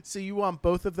 So you want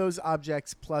both of those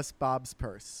objects plus Bob's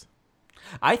purse?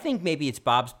 I think maybe it's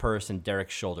Bob's purse and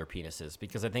Derek's shoulder penises,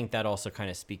 because I think that also kind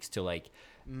of speaks to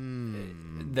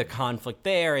the conflict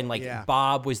there. And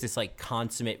Bob was this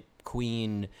consummate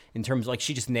queen in terms of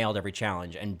she just nailed every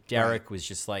challenge, and Derek was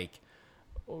just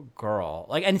oh, girl.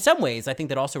 And in some ways, I think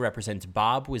that also represents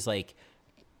Bob was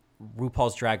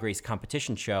RuPaul's Drag Race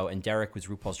competition show, and Derek was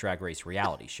RuPaul's Drag Race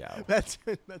reality show. That's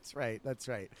right.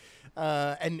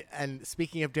 And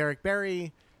speaking of Derek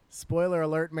Barry, spoiler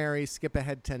alert, Mary, skip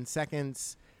ahead 10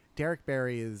 seconds. Derek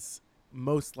Barry is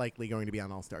most likely going to be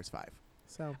on All Stars 5.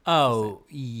 So.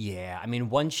 Yeah. I mean,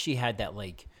 once she had that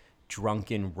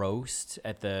drunken roast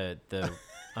at the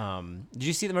did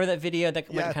you see remember that video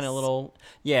that went kind of little?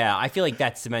 Yeah, I feel like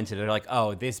that cemented it.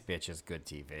 Oh, this bitch is good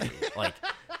TV.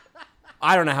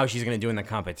 I don't know how she's going to do in the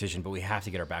competition, but we have to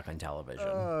get her back on television.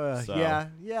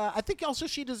 Yeah. I think also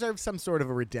she deserves some sort of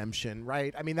a redemption,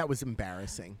 right? I mean, that was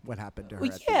embarrassing what happened to her.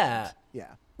 At the end. Yeah.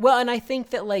 Well, and I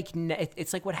think that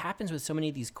it's what happens with so many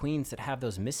of these queens that have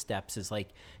those missteps is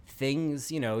things,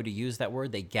 to use that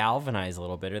word, they galvanize a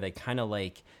little bit, or they kind of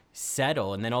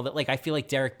settle, and then all that. I feel like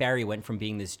Derek Barry went from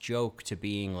being this joke to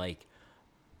being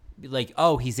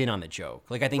oh, he's in on the joke.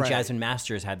 I think Jasmine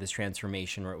Masters had this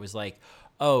transformation where it was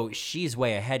oh, she's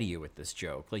way ahead of you with this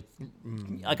joke.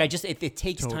 It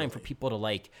takes time for people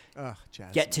to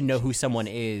get to know who someone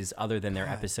is other than their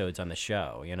episodes on the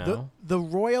show, The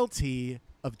royalty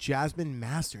of Jasmine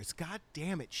Masters, god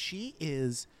damn it, she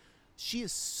is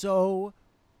so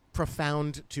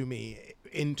profound to me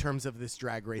in terms of this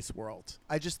Drag Race world.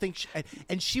 I just think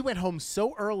she went home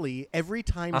so early every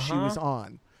time she was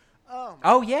on.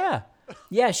 Oh yeah.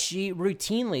 Yeah, she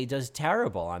routinely does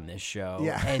terrible on this show.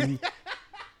 Yeah.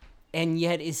 And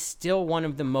yet is still one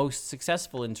of the most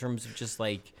successful in terms of just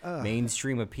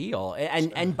mainstream appeal,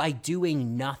 and by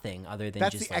doing nothing other than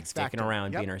just sticking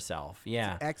around being herself.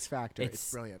 Yeah, X Factor.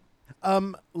 It's brilliant.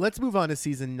 Let's move on to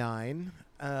season 9.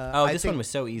 This one was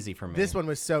so easy for me. This one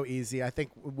was so easy. I think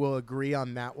we'll agree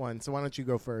on that one. So why don't you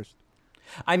go first?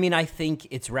 I mean, I think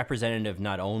it's representative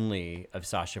not only of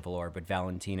Sasha Velour but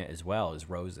Valentina as well as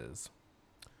Roses.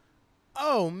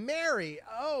 Oh, Mary.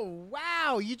 Oh,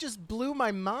 wow. You just blew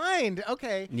my mind.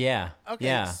 Okay. Yeah. Okay.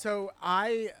 Yeah. So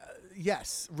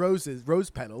yes, rose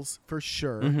petals for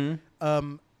sure.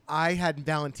 Mm-hmm. I had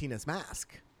Valentina's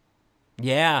mask.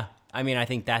 Yeah. I mean, I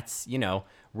think that's,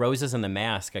 Roses and the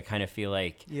mask. I kind of feel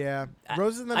like. Yeah.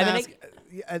 Roses and the mask.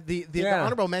 The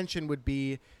honorable mention would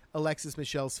be Alexis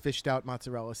Michelle's fished out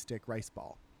mozzarella stick rice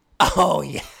ball. Oh,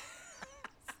 yeah.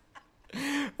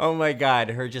 Oh my God,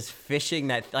 her just fishing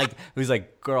that it was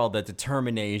girl, the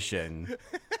determination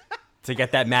to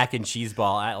get that mac and cheese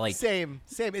ball at same.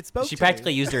 It spoke. She to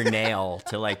practically me. used her nail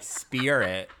to spear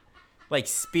it. like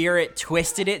Spirit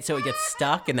twisted it so it gets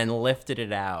stuck and then lifted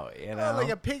it out. You know, like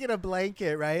a pig in a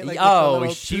blanket, right? Like Oh, with a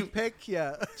little she- toothpick.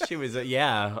 Yeah. she was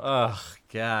yeah. Oh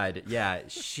God, yeah.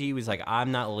 She was like,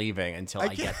 I'm not leaving until I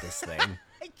get this thing.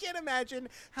 I can't imagine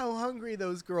how hungry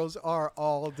those girls are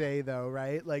all day, though,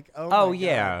 right? Like, oh my Oh God.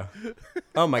 yeah.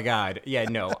 Oh my God. Yeah.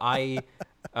 No, I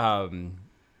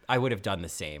would have done the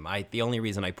same. The only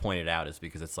reason I pointed out is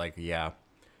because it's like, yeah,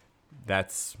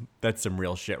 that's some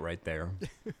real shit right there.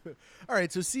 All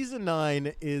right, so season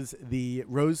 9 is the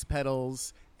Rose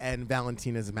Petals and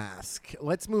Valentina's Mask.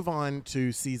 Let's move on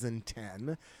to season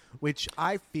 10, which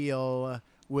I feel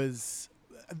was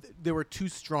there were 2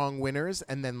 strong winners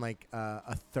and then like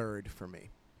a third for me.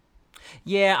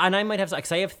 Yeah, and I might have,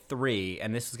 because I have 3,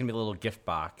 and this is gonna be a little gift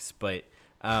box, but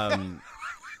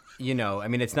you know, I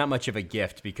mean, it's not much of a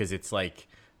gift because it's like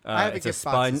I have it's a a gift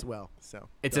box sponge. as well. So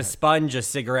It's go a ahead. sponge, a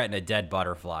cigarette, and a dead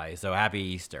butterfly. So happy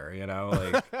Easter, you know,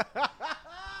 like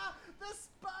The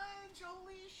sponge,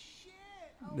 holy shit!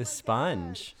 Oh my the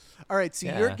sponge. God. All right, so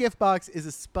your Yeah. gift box is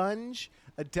a sponge,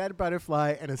 a dead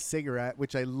butterfly, and a cigarette,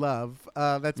 which I love.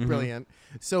 That's brilliant.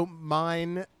 So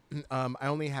mine, I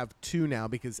only have 2 now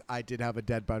because I did have a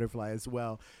dead butterfly as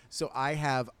well. So I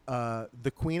have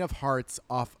the Queen of Hearts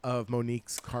off of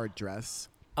Monique's card dress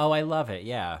Oh, I love it.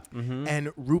 Yeah. and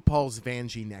RuPaul's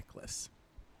Vanjie necklace.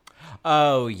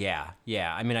 Oh yeah,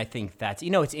 yeah. I mean, I think that's,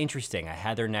 it's interesting. A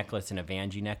Heather necklace and a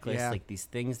Vanjie necklace, Yeah. like these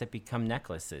things that become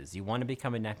necklaces. You want to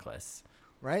become a necklace.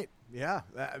 Right? Yeah.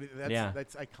 I mean,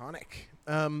 that's iconic.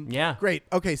 Yeah. Great.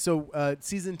 Okay, so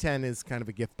season 10 is kind of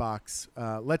a gift box.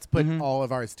 Let's put all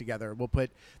of ours together. We'll put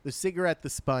the cigarette, the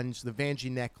sponge, the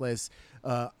Vanjie necklace,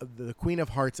 the Queen of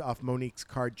Hearts off Monique's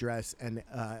card dress, and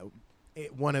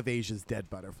one of Asia's dead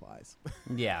butterflies.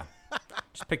 Yeah.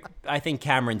 Just pick. I think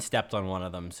Cameron stepped on one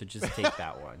of them, so just take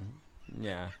that one.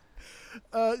 Yeah.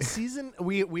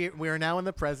 We are now in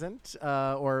the present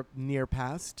or near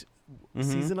past.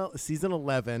 Season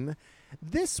 11.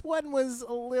 This one was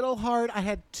a little hard. I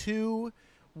had 2.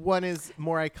 One is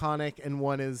more iconic and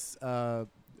one is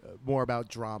more about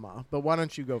drama. But why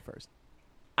don't you go first?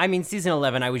 I mean, season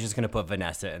 11. I was just gonna put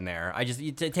Vanessa in there.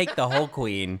 Take the whole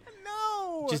queen.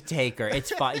 No. Just take her.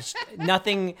 It's fine.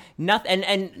 Nothing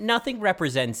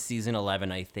represents season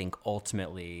 11. I think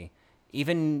ultimately,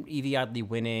 even Evie Oddly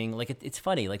winning. Like it's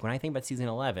funny. Like when I think about season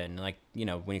 11, like when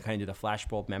you kind of do the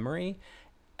flashbulb memory,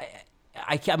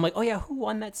 I'm like, oh yeah, who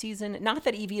won that season? Not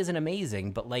that Evie isn't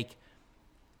amazing, but like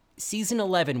season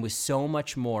 11 was so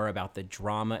much more about the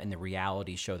drama and the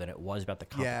reality show than it was about the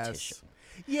competition. Yes.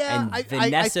 Yeah. And I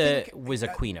Vanessa think, was a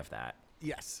queen of that.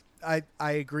 Yes. I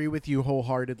agree with you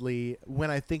wholeheartedly. When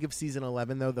I think of season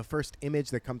 11, though, the first image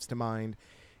that comes to mind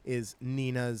is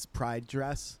Nina's pride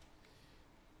dress.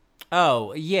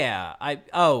 Oh, yeah.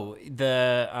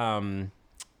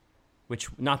 Which,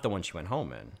 not the one she went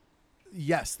home in.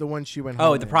 Yes, the one she went home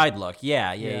Oh, the in. pride look.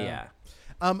 Yeah.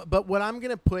 But what I'm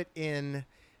going to put in,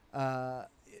 I'm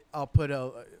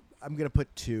going to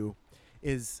put 2,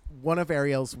 is one of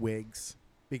Ariel's wigs,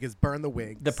 because burn the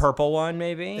wigs. The purple one,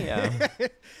 maybe? Yeah.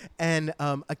 And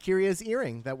Akira's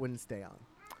earring that wouldn't stay on.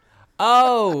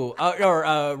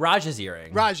 Or Raja's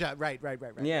earring. Raja, right.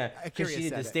 Yeah. Akira Because she had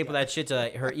said to it, staple yeah. that shit to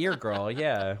her ear girl.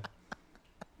 Yeah.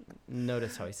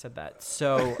 Notice how I said that.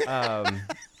 So,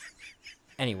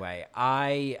 anyway,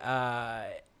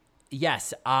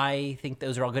 yes, I think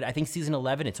those are all good. I think season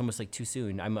 11, it's almost like too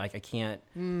soon. I'm like, I can't.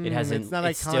 It hasn't. It's not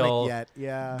iconic still, yet.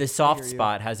 Yeah. The I soft hear you.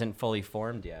 spot hasn't fully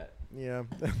formed yet. Yeah,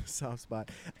 soft spot.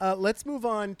 Let's move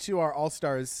on to our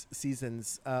All-Stars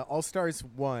seasons. All-Stars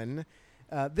 1.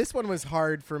 This one was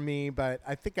hard for me, but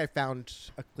I think I found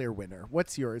a clear winner.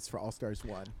 What's yours for All-Stars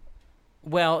 1?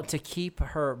 Well, to keep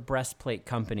her breastplate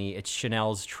company, it's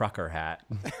Chanel's trucker hat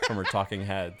from her Talking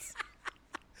Heads.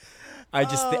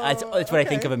 It's what I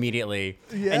think of immediately.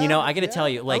 Yeah, And I got to tell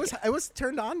you, like, I was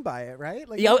turned on by it, right?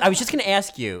 Like, I was just gonna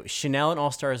ask you, Chanel and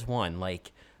All Stars 1.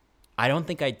 Like, I don't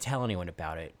think I'd tell anyone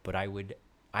about it, but I would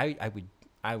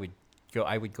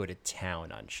go to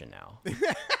town on Chanel,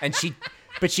 and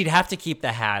she'd have to keep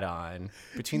the hat on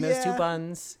between those 2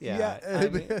 buns. Yeah. I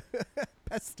mean-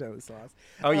 pesto sauce.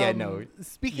 Oh, yeah, no.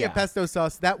 Speaking of Yeah. pesto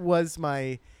sauce, that was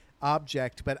my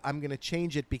object, but I'm going to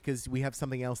change it because we have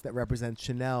something else that represents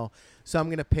Chanel. So I'm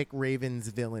going to pick Raven's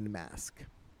villain mask.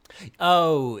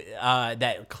 Oh,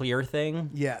 that clear thing.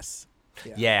 Yes.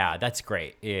 Yeah, that's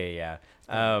great. Yeah.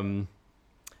 All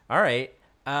right.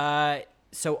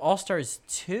 So All Stars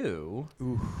 2.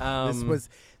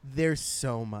 There's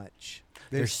so much.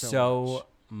 There's so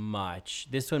much.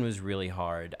 This one was really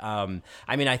hard. I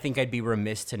mean, I think I'd be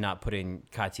remiss to not put in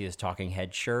Katya's talking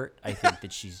head shirt. I think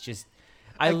that she's just.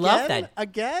 I love that.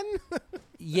 Again?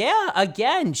 Yeah,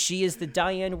 again, she is the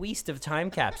Diane Weist of time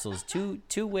capsules.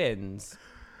 Two wins.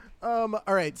 All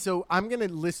right, so I'm gonna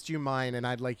list you mine, and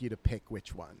I'd like you to pick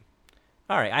which one.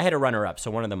 All right, I had a runner-up, so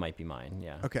one of them might be mine.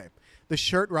 Yeah. Okay, the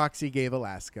shirt Roxy gave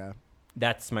Alaska.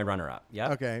 That's my runner-up.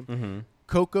 Yeah. Okay.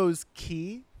 Coco's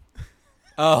key.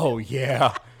 Oh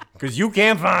yeah, because you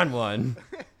can't find one.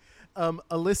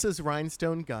 Alyssa's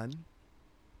rhinestone gun.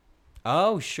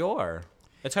 Oh sure.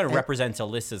 That kind of represents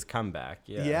Alyssa's comeback.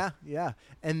 Yeah. Yeah.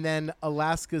 And then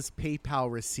Alaska's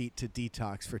PayPal receipt to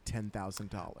detox for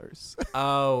 $10,000.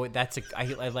 Oh,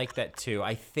 I like that too.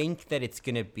 I think that it's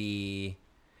gonna be.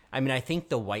 I mean, I think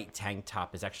the white tank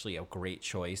top is actually a great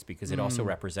choice because it also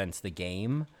represents the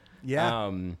game. Yeah.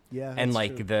 And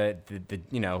like true.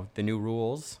 the the new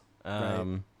rules.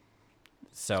 Right.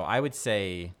 So I would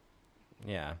say,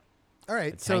 yeah. All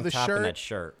right. The So tank the top and shirt, that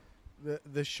shirt.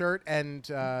 the shirt, and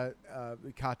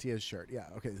Katya's shirt. Yeah.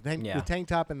 Okay. The tank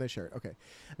top and the shirt. Okay.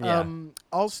 Yeah.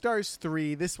 All Stars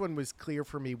 3. This one was clear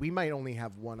for me. We might only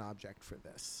have one object for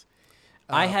this.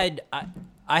 I had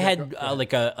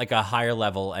like a higher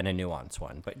level and a nuance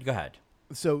one, but go ahead.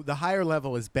 So the higher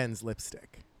level is Ben's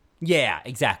lipstick. Yeah,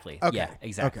 exactly. Okay. Yeah,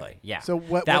 exactly. Okay. Yeah. So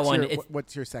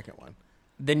what's your second one?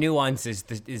 The nuance is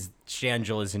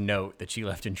Shangela's note that she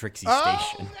left in Trixie's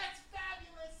station. That's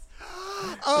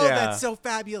fabulous. Oh, Yeah. that's so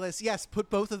fabulous. Yes, put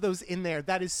both of those in there.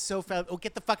 That is so fabulous. Oh,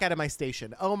 get the fuck out of my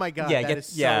station. Oh, my God. Yeah, that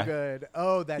is yeah. so good.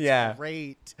 Oh, that's Yeah.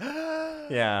 great.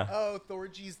 Yeah. Oh,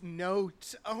 Thorgy's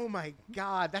note. Oh, my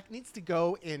God. That needs to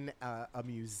go in a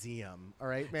museum. All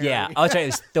right, Mary? Yeah, I'll tell you,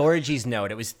 it was Thorgy's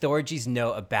note. It was Thorgy's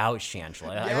note about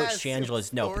Shangela. I wrote Yes,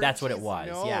 Shangela's note, but that's what it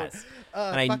Thorgy's was. note. Yes.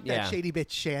 Fuck that shady bitch,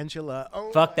 Shangela.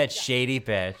 Oh, Fuck my that God. shady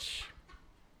bitch.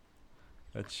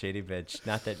 That shady bitch.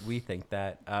 Not that we think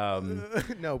that.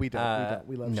 No, we don't.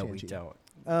 We love No, Shanji. we don't.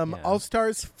 Yeah. All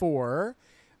Stars 4.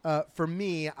 For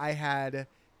me, I had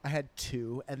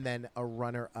 2, and then a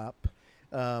runner up.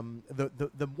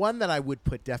 The one that I would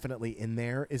put definitely in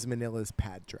there is Manila's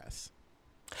pad dress.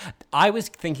 I was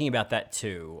thinking about that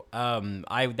too. That'd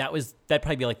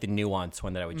probably be like the nuance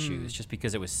one that I would choose, just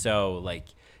because it was so like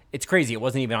it's crazy. It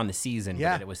wasn't even on the season,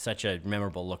 Yeah. but it was such a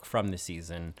memorable look from the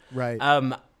season. Right.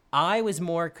 I was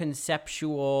more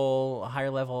conceptual, higher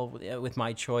level with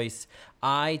my choice.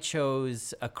 I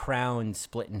chose a crown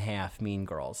split in half, Mean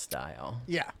Girls style.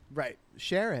 Yeah, right.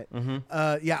 Share it.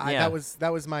 Yeah.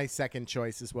 That was my second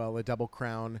choice as well, a double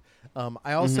crown.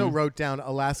 I also wrote down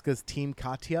Alaska's Team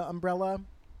Katya umbrella.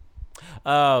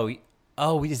 Oh,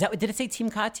 did it say Team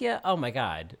Katya? Oh my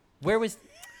God. Where was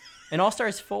in All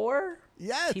Stars 4?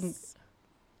 Yes.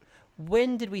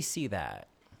 When did we see that?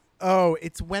 Oh,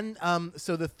 it's when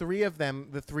so the three of them,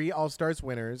 the 3 All Stars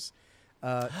winners,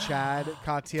 Chad,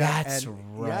 Katya, That's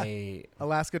and right.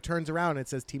 Alaska turns around and it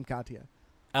says Team Katya.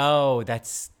 Oh,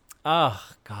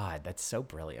 God, that's so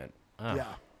brilliant. Ugh.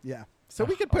 Yeah. So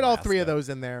we could put all 3 of Alaska. those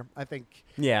in there. I think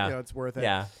Yeah. it's worth it.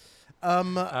 Yeah.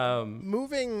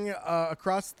 Moving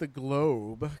across the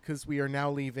globe, because we are now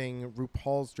leaving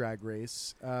RuPaul's Drag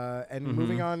Race and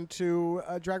moving on to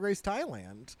Drag Race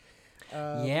Thailand.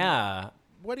 Yeah.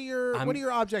 What are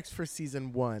your objects for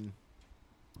season 1?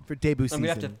 For debut season?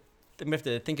 I'm gonna have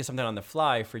to think of something on the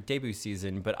fly for debut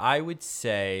season, but I would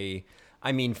say,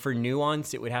 I mean, for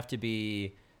nuance, it would have to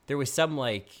be there was some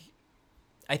like,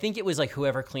 I think it was like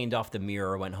whoever cleaned off the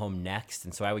mirror went home next,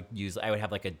 and so I would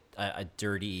have like a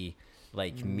dirty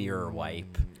like mirror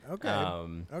wipe. Okay.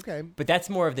 Okay. But that's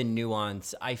more of the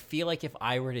nuance. I feel like if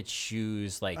I were to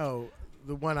choose like, Oh,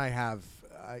 the one I have,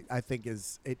 I think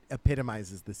it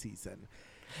epitomizes the season.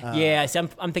 yeah, so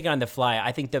I'm thinking on the fly.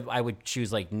 I think that I would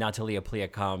choose like Natalia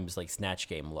Pliacombe's like Snatch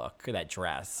Game look, that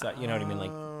dress. You know what I mean?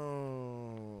 Like,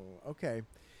 Oh, okay.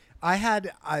 I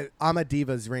had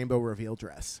Amadiva's rainbow reveal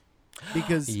dress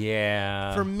because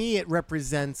yeah, for me it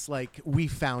represents like we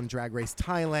found Drag Race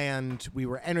Thailand. We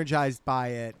were energized by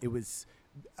it. It was,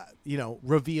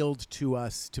 revealed to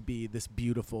us to be this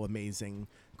beautiful, amazing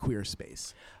queer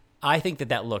space. I think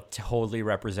that look totally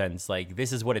represents like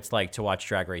this is what it's like to watch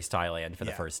Drag Race Thailand for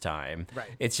the first time. Right.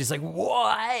 It's just like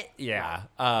what? Yeah.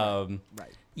 Right.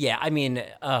 Yeah. I mean,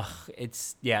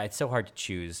 it's so hard to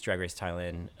choose Drag Race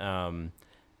Thailand.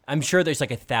 I'm sure there's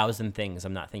like 1,000 things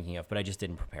I'm not thinking of, but I just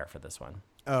didn't prepare for this one.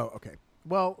 Oh, okay.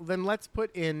 Well, then let's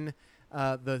put in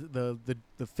the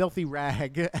filthy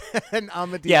rag and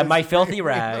Amadiva's Yeah, my filthy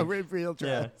rag. reveal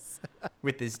dress.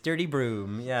 With this dirty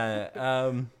broom.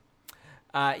 Yeah.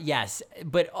 Yes,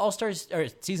 but All Stars or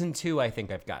season 2, I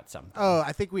think I've got something. Oh,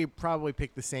 I think we probably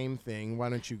picked the same thing. Why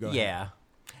don't you go ahead?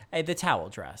 Yeah. The towel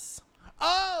dress.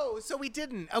 Oh, so we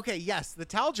didn't. Okay, yes, the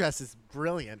towel dress is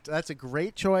brilliant. That's a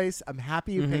great choice. I'm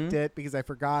happy you picked it because I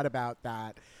forgot about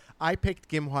that. I picked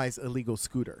Gimhwai's illegal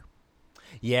scooter.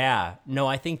 Yeah. No,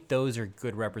 I think those are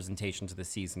good representations of the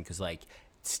season because, like,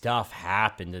 stuff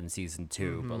happened in season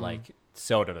 2, but, like,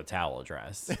 so did a towel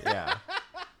dress. Yeah.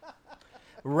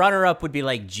 Runner-up would be,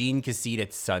 like, Jean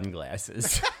Casita's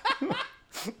sunglasses.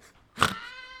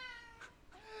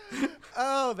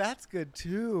 Oh, that's good,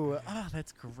 too. Oh,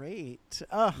 that's great.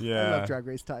 Oh, I love Drag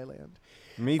Race Thailand.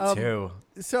 Me too.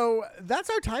 So that's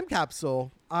our time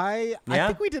capsule. I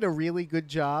think we did a really good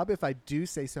job, if I do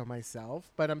say so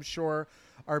myself, but I'm sure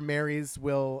our Marys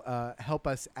will help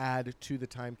us add to the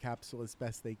time capsule as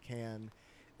best they can.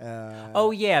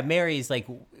 Oh yeah, Mary's like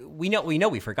we know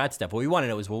we forgot stuff. What we want to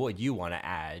know is, well, what would you want to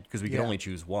add? Because we can only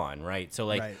choose one, right? So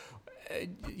like,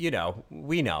 we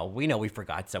know we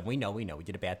forgot some. We know we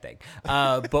did a bad thing.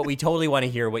 But we totally want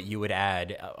to hear what you would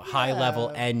add, high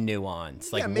level and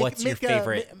nuance. Like, what's your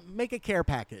favorite? Make a care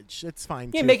package. It's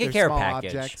fine. Yeah, too, make if a they're care small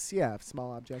package. Objects. Yeah,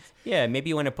 small objects. Yeah, maybe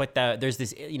you want to put that. There's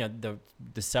this, the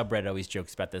subreddit always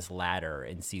jokes about this ladder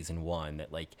in season 1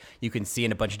 that like you can see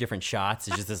in a bunch of different shots.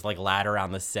 It's just this like ladder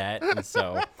on the set, and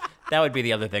so that would be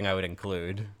the other thing I would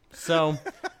include. So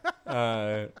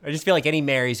I just feel like any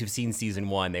Marys who've seen season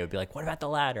 1, they would be like, "What about the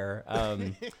ladder?" I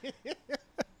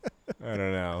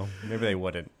don't know. Maybe they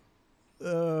wouldn't.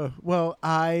 Well,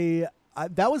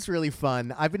 that was really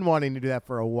fun. I've been wanting to do that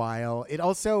for a while. It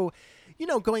also,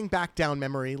 going back down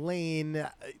memory lane,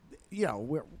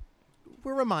 we're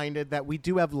reminded that we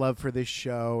do have love for this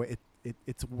show.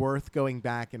 It's worth going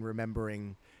back and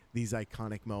remembering these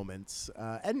iconic moments.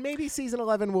 And maybe season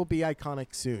 11 will be iconic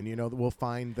soon. We'll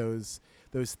find those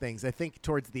things. I think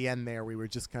towards the end there, we were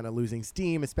just kind of losing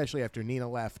steam, especially after Nina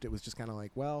left. It was just kind of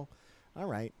like, well, all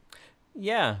right.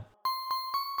 Yeah.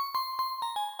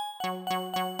 All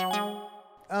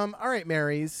right,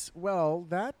 Marys. Well,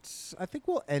 I think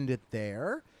we'll end it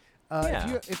there.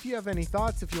 If you have any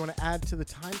thoughts, if you want to add to the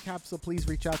time capsule, please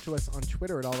reach out to us on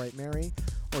Twitter at AllRightMary,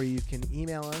 or you can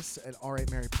email us at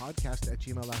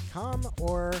allrightmarypodcast@gmail.com,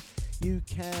 or you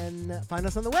can find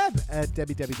us on the web at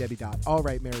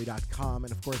www.allrightmary.com.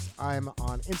 And of course, I'm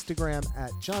on Instagram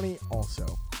at Johnny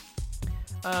also.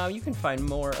 You can find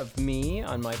more of me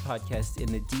on my podcast,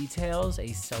 In the Details,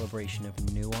 a celebration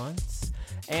of nuance.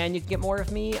 And you can get more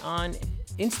of me on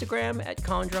Instagram at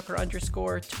Colin Drucker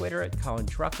 _, Twitter at Colin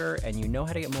Drucker, and you know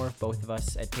how to get more of both of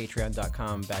us at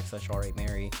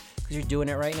patreon.com/allrightmary, because you're doing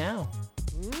it right now.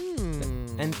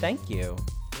 And thank you.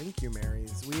 Thank you,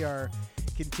 Marys. We are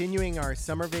continuing our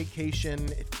summer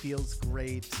vacation. It feels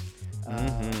great.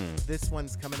 This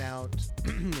one's coming out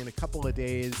in a couple of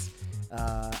days.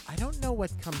 I don't know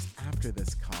what comes after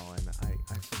this, Colin. I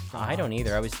forgot. I don't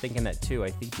either. I was thinking that too.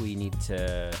 I think we need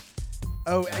to...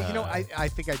 I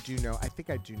think I do know. I think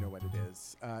I do know what it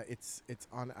is. It's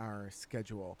on our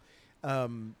schedule.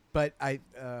 But I did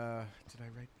I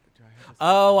write? Do I have this?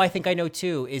 Oh, I think I know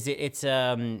too. It's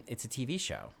a TV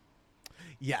show.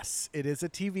 Yes, it is a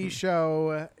TV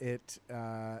show. It's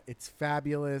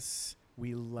fabulous.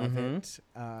 We love it.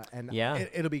 And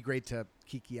it'll be great to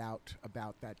kiki out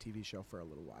about that TV show for a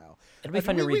little while. It'll be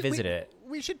fun to revisit it.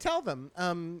 We should tell them.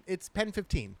 It's Pen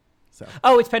 15. So.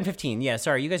 Oh, it's Pen 15. Yeah,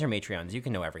 sorry. You guys are Matreons. You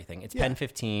can know everything. It's Pen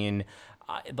 15.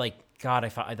 God, I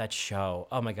thought that show.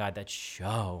 Oh, my God, that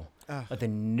show. The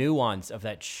nuance of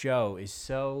that show is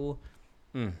so...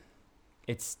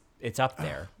 It's up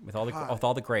there with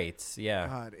all the greats. Yeah.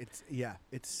 God, it's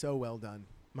so well done.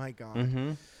 My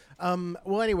God.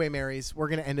 Well, anyway, Marys, we're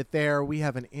going to end it there. We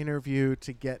have an interview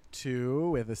to get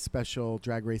to with a special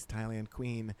Drag Race Thailand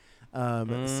queen.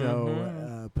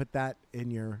 So put that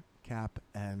in your cap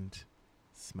and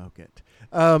smoke it.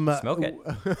 Smoke it.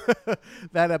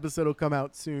 That episode will come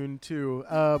out soon, too.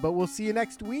 But we'll see you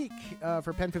next week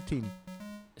for Pen 15.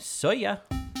 So, yeah.